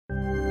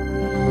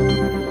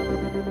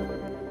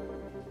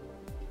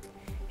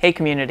Hey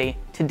community,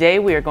 today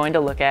we are going to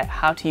look at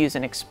how to use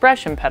an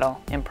expression pedal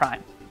in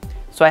Prime.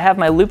 So I have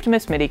my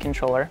Looptimus MIDI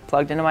controller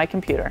plugged into my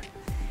computer,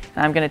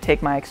 and I'm going to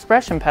take my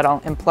expression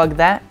pedal and plug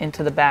that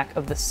into the back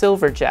of the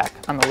silver jack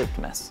on the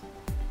Looptimus.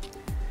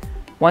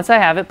 Once I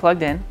have it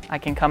plugged in, I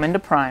can come into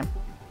Prime.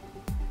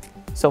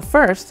 So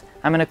first,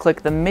 I'm going to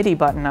click the MIDI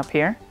button up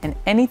here, and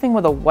anything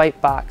with a white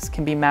box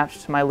can be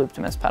mapped to my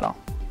Looptimus pedal.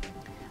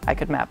 I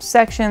could map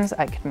sections,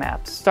 I could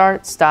map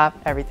start, stop,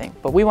 everything,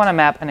 but we want to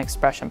map an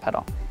expression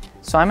pedal.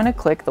 So I'm going to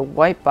click the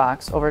white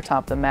box over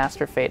top the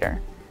master fader.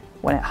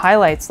 When it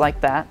highlights like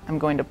that, I'm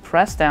going to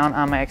press down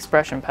on my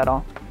expression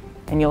pedal,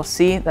 and you'll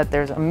see that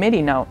there's a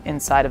MIDI note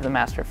inside of the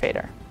master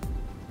fader.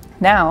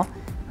 Now,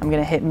 I'm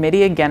going to hit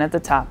MIDI again at the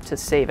top to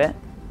save it.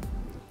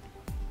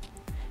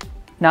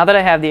 Now that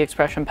I have the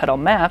expression pedal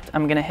mapped,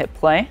 I'm going to hit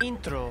play.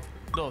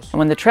 And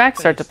when the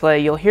tracks start to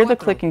play, you'll hear the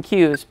click and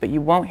cues, but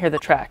you won't hear the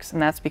tracks,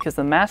 and that's because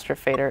the master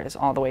fader is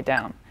all the way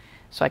down.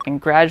 So I can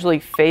gradually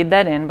fade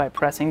that in by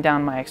pressing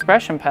down my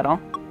expression pedal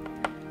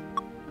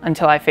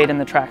until I fade in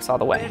the tracks all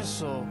the way.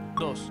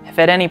 If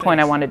at any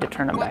point I wanted to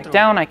turn them back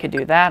down, I could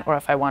do that, or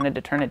if I wanted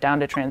to turn it down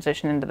to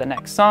transition into the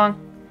next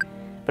song.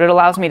 But it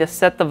allows me to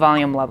set the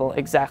volume level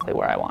exactly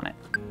where I want it.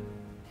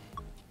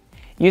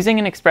 Using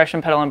an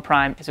expression pedal in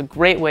Prime is a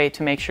great way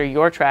to make sure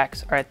your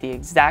tracks are at the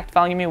exact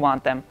volume you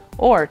want them,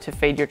 or to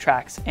fade your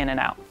tracks in and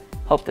out.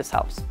 Hope this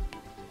helps.